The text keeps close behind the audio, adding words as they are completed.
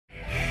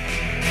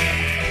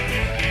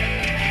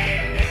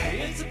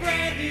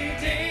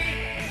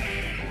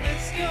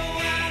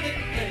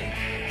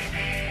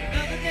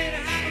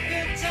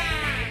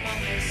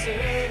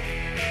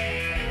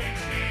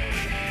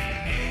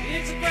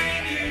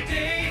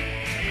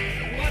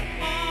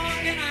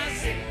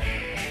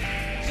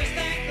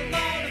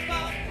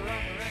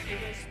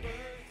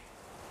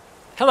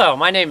Hello,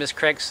 my name is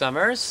Craig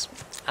Sommers.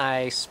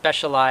 I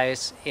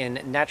specialize in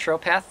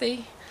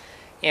naturopathy,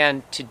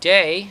 and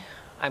today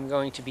I'm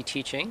going to be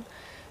teaching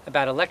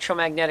about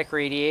electromagnetic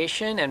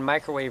radiation and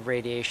microwave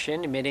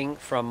radiation emitting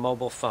from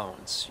mobile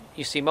phones.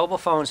 You see, mobile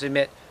phones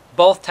emit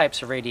both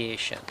types of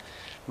radiation.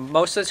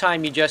 Most of the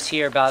time you just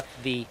hear about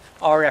the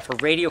RF or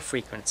radio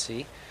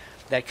frequency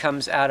that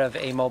comes out of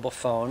a mobile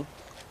phone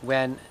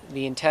when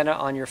the antenna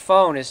on your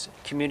phone is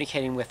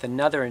communicating with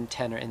another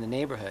antenna in the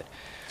neighborhood.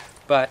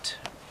 But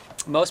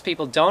most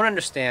people don't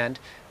understand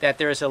that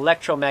there is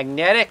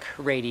electromagnetic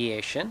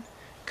radiation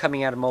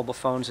coming out of mobile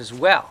phones as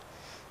well.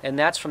 And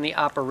that's from the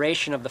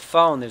operation of the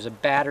phone. There's a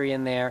battery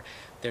in there,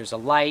 there's a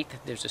light,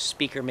 there's a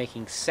speaker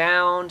making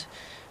sound,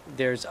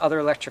 there's other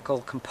electrical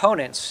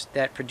components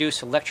that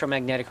produce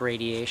electromagnetic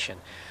radiation.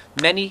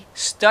 Many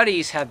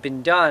studies have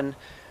been done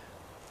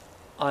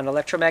on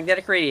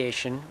electromagnetic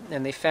radiation,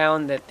 and they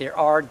found that there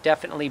are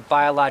definitely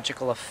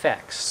biological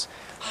effects,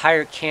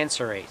 higher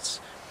cancer rates.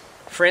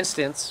 For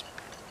instance,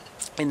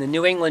 in the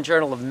New England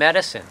Journal of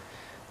Medicine,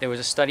 there was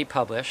a study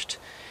published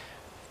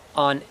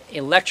on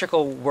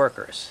electrical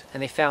workers,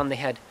 and they found they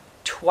had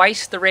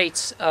twice the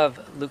rates of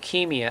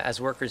leukemia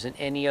as workers in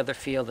any other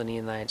field in the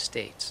United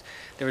States.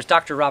 There was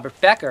Dr. Robert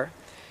Becker,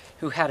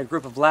 who had a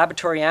group of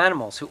laboratory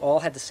animals who all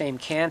had the same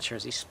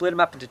cancers. He split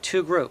them up into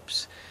two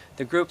groups.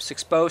 The groups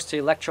exposed to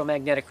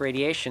electromagnetic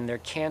radiation, their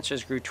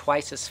cancers grew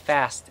twice as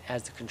fast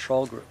as the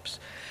control groups.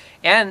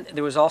 And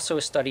there was also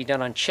a study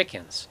done on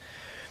chickens.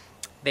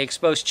 They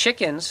exposed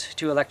chickens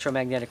to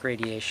electromagnetic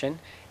radiation,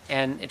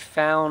 and it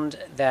found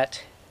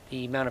that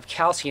the amount of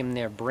calcium in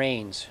their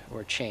brains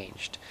were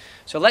changed.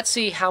 So let's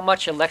see how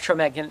much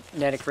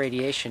electromagnetic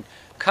radiation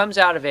comes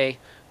out of a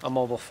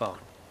mobile phone.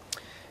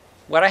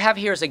 What I have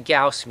here is a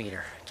Gauss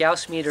meter.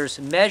 Gauss meters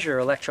measure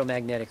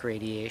electromagnetic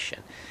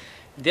radiation.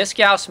 This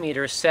Gauss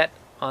meter is set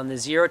on the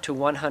 0 to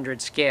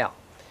 100 scale,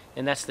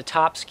 and that's the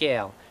top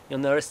scale. You'll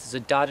notice there's a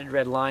dotted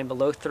red line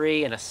below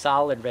 3 and a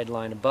solid red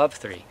line above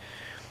 3.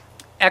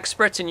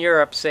 Experts in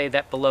Europe say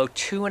that below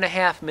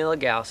 2.5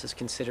 milligauss is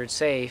considered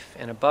safe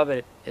and above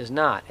it is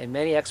not. And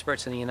many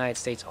experts in the United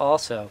States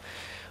also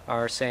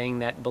are saying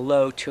that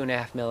below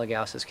 2.5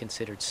 milligauss is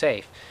considered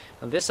safe.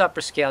 Now this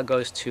upper scale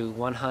goes to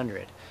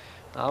 100.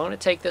 I want to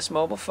take this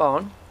mobile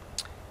phone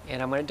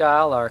and I'm going to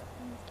dial our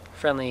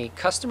friendly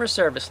customer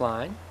service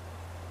line,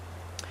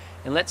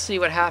 and let's see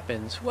what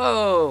happens.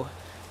 Whoa!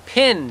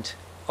 Pinned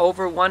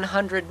over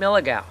 100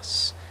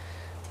 milligauss.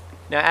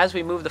 Now as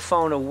we move the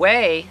phone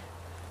away,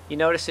 you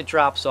notice it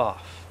drops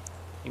off.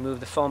 You move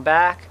the phone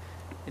back,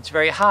 it's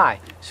very high.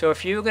 So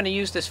if you were going to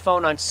use this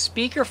phone on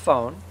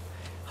speakerphone,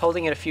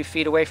 holding it a few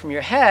feet away from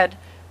your head,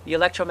 the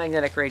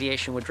electromagnetic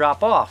radiation would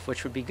drop off,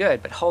 which would be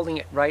good, but holding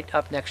it right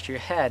up next to your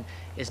head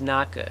is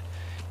not good.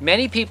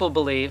 Many people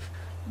believe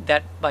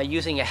that by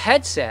using a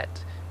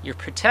headset, you're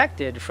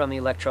protected from the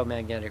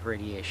electromagnetic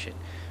radiation,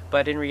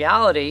 but in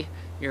reality,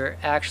 you're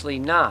actually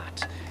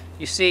not.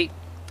 You see,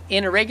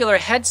 in a regular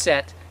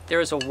headset,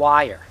 there is a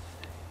wire,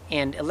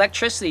 and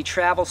electricity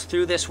travels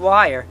through this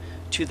wire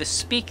to the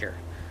speaker.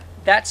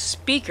 That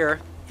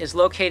speaker is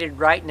located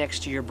right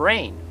next to your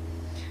brain,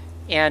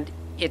 and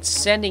it's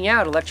sending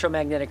out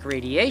electromagnetic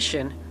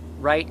radiation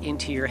right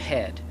into your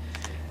head.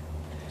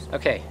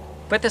 Okay,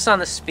 put this on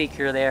the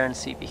speaker there and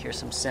see if you hear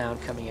some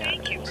sound coming out of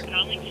it. Thank you for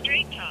calling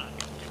Straight Talk.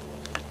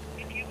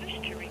 If you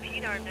wish to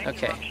repeat our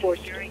next report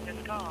during this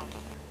call.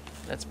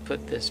 Let's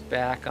put this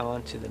back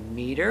onto the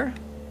meter.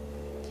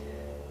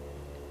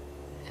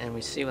 And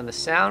we see when the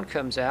sound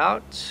comes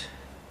out,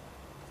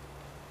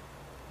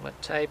 what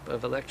type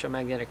of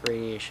electromagnetic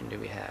radiation do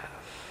we have?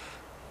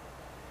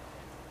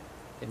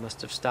 It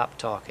must have stopped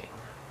talking.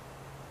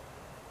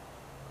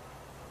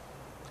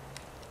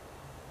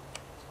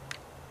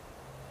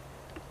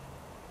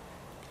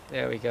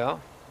 There we go.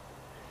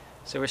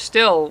 So we're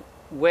still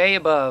way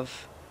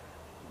above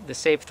the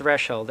safe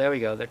threshold. There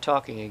we go, they're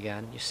talking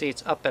again. You see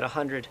it's up at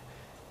 100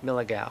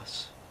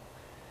 milligauss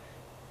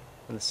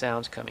when the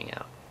sound's coming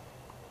out.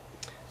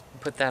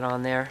 Put that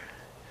on there.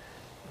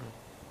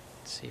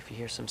 Let's see if you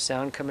hear some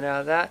sound coming out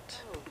of that.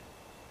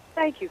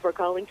 Thank you for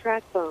calling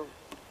TrackPhone.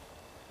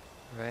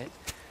 Right.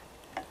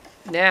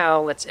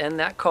 Now let's end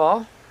that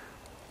call.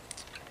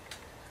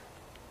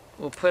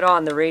 We'll put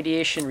on the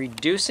radiation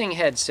reducing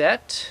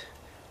headset,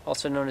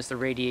 also known as the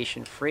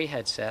radiation free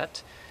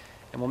headset,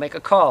 and we'll make a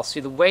call. See,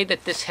 the way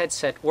that this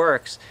headset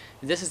works,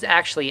 this is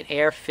actually an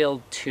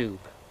air-filled tube,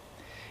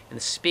 and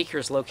the speaker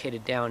is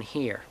located down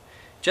here.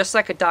 Just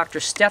like a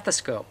doctor's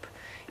stethoscope,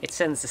 it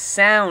sends the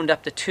sound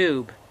up the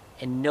tube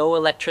and no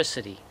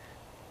electricity,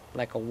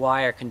 like a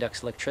wire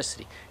conducts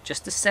electricity.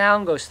 Just the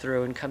sound goes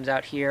through and comes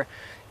out here,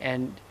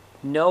 and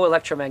no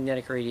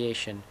electromagnetic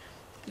radiation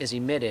is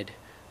emitted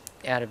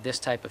out of this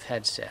type of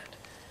headset.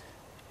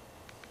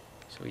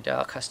 So we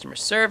dial customer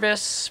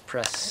service,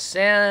 press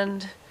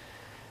send.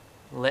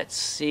 Let's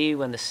see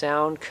when the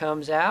sound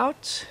comes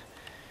out,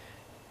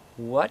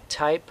 what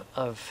type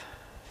of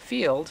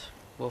field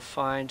we'll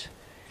find.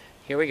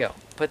 Here we go.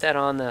 Put that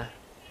on the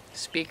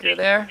speaker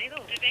there.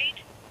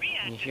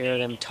 You hear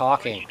them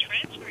talking.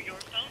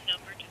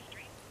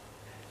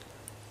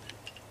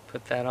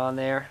 Put that on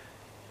there.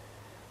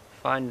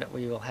 Find that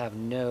we will have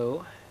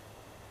no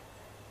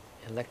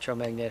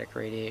electromagnetic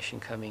radiation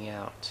coming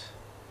out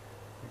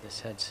of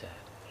this headset.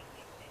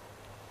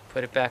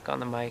 Put it back on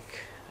the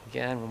mic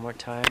again one more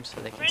time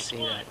so they can see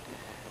that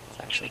it's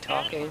actually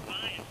talking.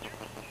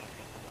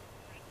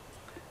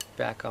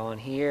 Back on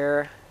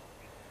here.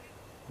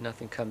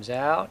 Nothing comes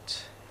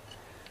out.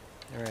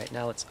 Alright,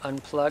 now let's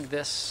unplug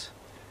this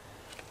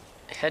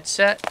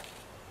headset.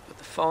 Put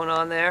the phone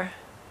on there.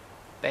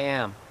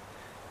 Bam.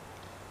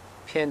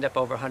 Pinned up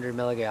over 100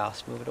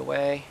 milligauss. Move it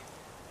away.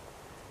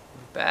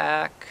 Move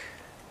back.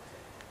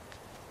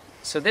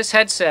 So this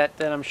headset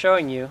that I'm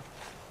showing you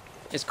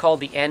is called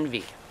the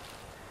Envy.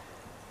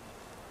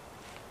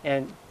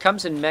 And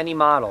comes in many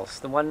models.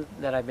 The one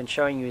that I've been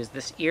showing you is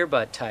this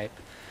earbud type.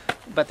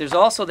 But there's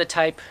also the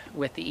type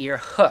with the ear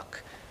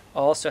hook.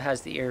 Also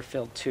has the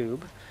ear-filled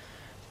tube.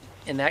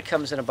 And that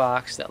comes in a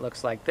box that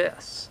looks like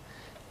this.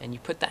 And you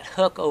put that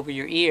hook over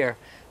your ear.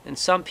 And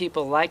some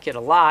people like it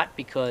a lot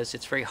because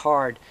it's very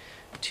hard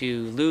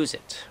to lose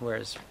it.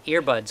 Whereas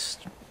earbuds,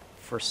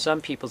 for some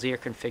people's ear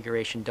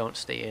configuration, don't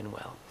stay in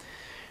well.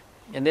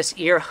 And this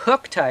ear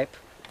hook type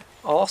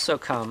also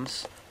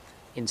comes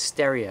in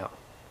stereo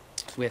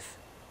with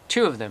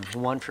two of them,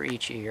 one for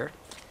each ear.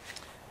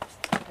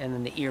 And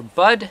then the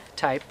earbud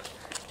type,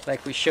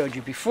 like we showed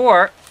you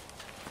before,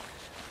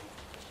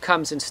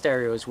 comes in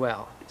stereo as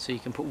well. So you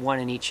can put one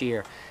in each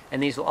ear.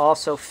 And these will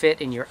also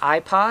fit in your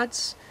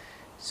iPods,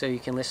 so you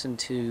can listen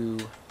to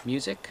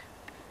music,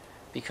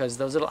 because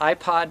those little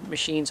iPod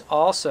machines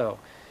also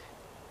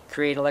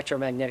create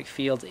electromagnetic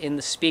fields in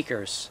the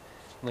speakers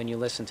when you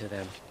listen to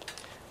them.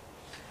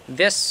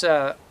 This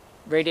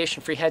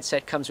radiation-free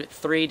headset comes with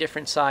 3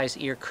 different size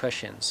ear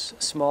cushions,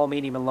 small,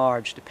 medium, and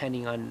large,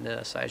 depending on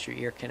the size of your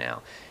ear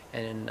canal.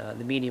 And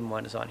the medium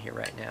one is on here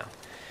right now.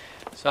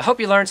 So I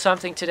hope you learned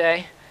something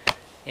today,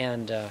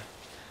 and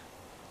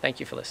thank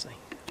you for listening.